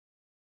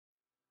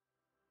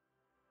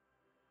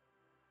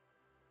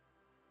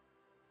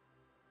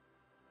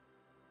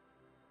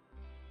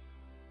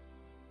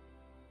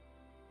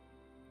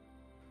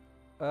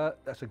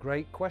That's a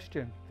great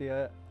question.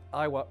 The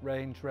iWAP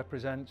range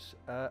represents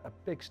a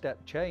big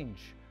step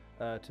change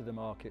to the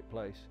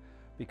marketplace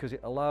because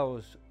it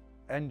allows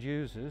end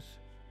users,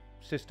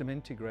 system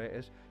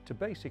integrators, to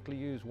basically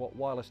use what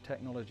wireless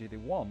technology they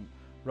want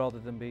rather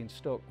than being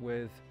stuck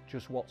with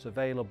just what's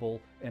available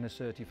in a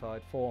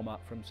certified format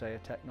from, say, a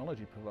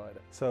technology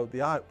provider. So the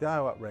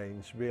iWAP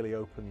range really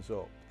opens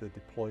up the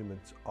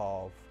deployment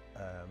of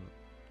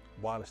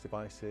wireless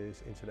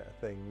devices, Internet of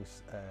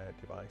Things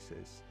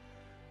devices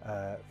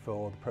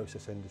for the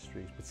process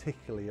industries,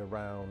 particularly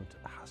around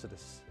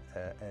hazardous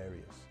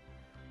areas.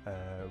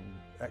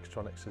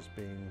 Extronics has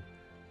been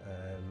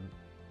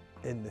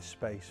in this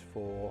space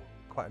for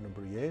quite a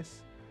number of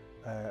years.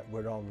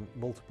 We're on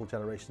multiple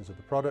generations of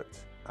the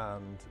product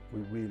and we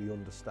really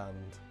understand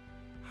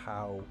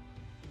how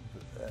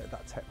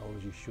that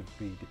technology should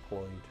be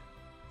deployed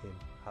in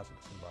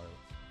hazardous environments.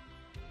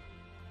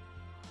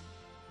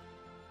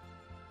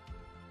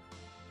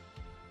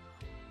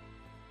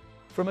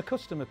 From a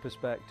customer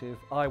perspective,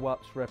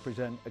 iWAPs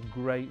represent a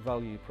great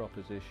value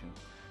proposition.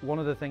 One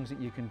of the things that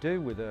you can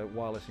do with a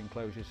wireless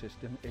enclosure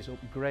system is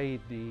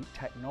upgrade the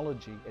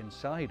technology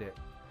inside it.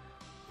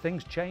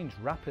 Things change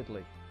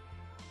rapidly.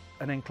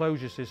 An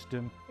enclosure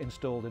system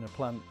installed in a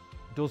plant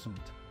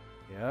doesn't.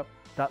 Yeah,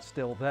 that's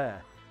still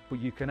there, but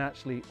you can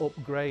actually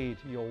upgrade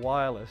your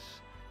wireless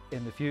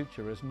in the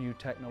future as new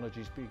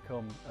technologies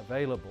become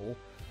available,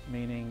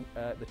 meaning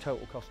the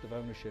total cost of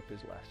ownership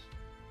is less.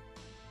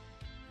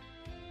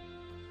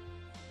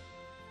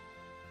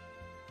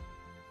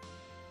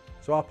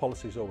 So our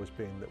policy has always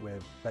been that we're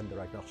vendor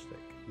agnostic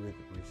with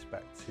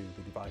respect to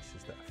the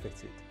devices that are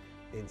fitted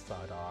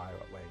inside our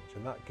iWAP range,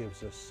 and that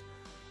gives us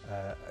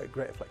a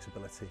greater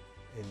flexibility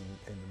in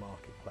the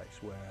marketplace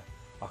where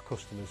our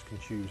customers can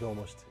choose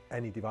almost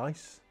any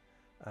device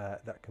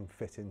that can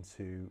fit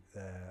into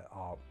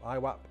our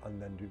iWAP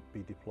and then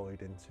be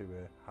deployed into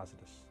a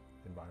hazardous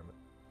environment.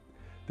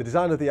 The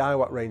design of the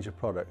iWAP range of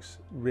products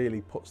really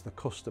puts the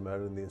customer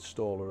and the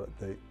installer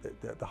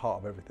at the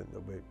heart of everything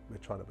that we're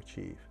trying to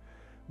achieve,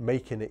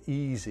 making it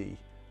easy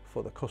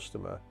for the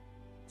customer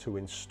to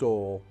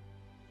install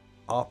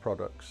our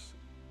products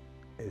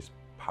is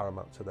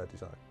paramount to their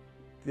design.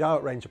 The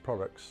iWAP range of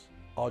products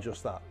are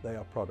just that, they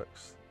are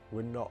products.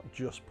 We're not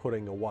just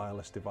putting a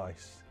wireless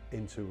device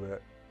into a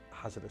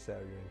hazardous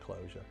area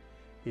enclosure.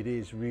 It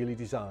is really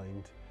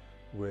designed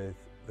with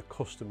the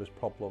customer's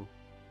problem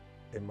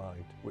in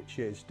mind, which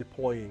is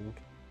deploying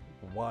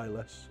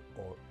wireless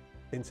or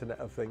Internet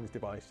of Things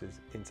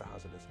devices into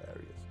hazardous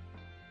areas.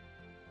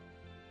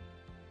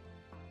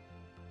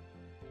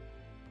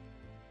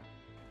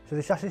 So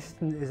the chassis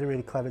system is a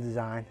really clever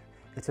design.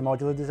 It's a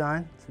modular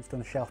design, so it's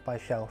done shelf by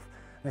shelf.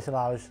 This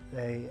allows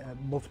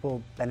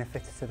multiple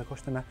benefits to the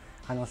customer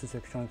and also to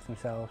Extronics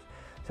themselves.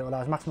 So it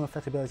allows maximum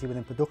flexibility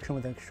within production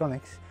within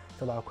Extronics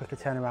to allow a quicker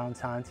turnaround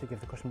time to give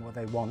the customer what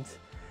they want.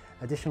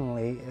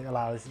 Additionally, it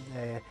allows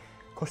the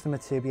customer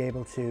to be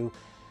able to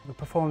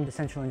perform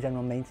essential and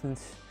general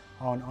maintenance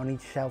on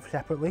each shelf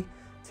separately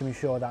to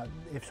ensure that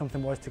if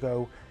something was to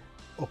go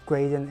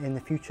upgrade in the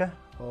future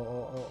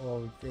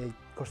or the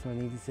customer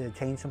needed to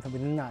change something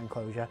within that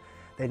enclosure,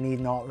 they need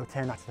not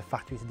return that to the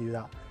factory to do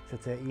that. So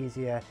it's an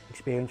easier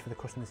experience for the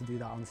customer to do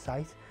that on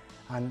site,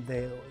 and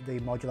the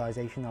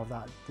modularisation of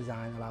that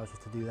design allows us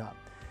to do that.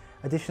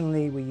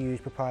 Additionally, we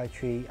use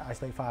proprietary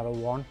Isolate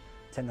 501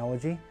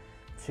 technology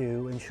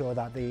to ensure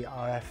that the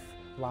RF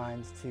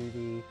lines to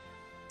the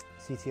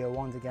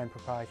CT01s, again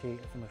proprietary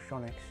from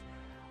Extronics,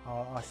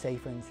 are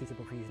safe and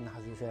suitable for use in the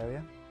hazardous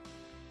area.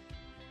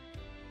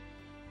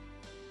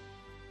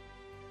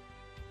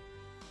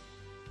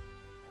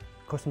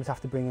 Customers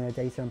have to bring in a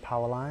data and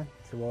power line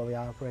to all the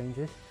iWAP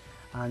ranges,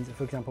 and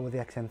for example with the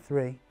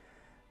XM3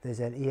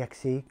 there's an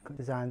EXE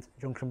designed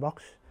junction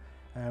box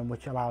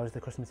which allows the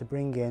customer to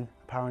bring in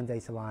a power and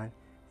data line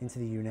into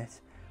the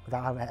unit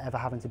without ever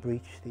having to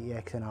breach the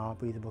EXNR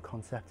breathable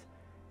concept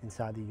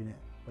inside the unit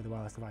where the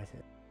wireless device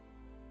is.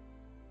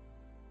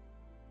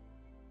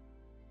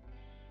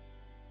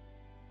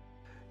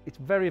 It's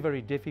very,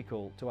 very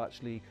difficult to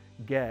actually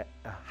get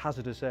a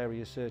hazardous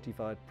area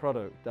certified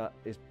product that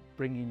is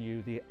bringing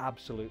you the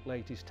absolute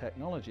latest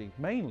technology,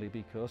 mainly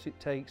because it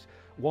takes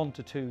 1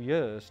 to 2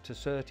 years to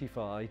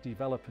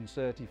develop and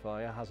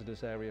certify a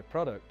hazardous area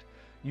product.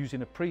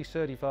 Using a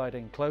pre-certified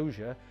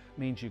enclosure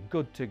means you're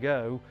good to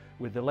go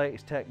with the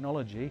latest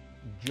technology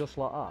just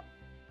like that.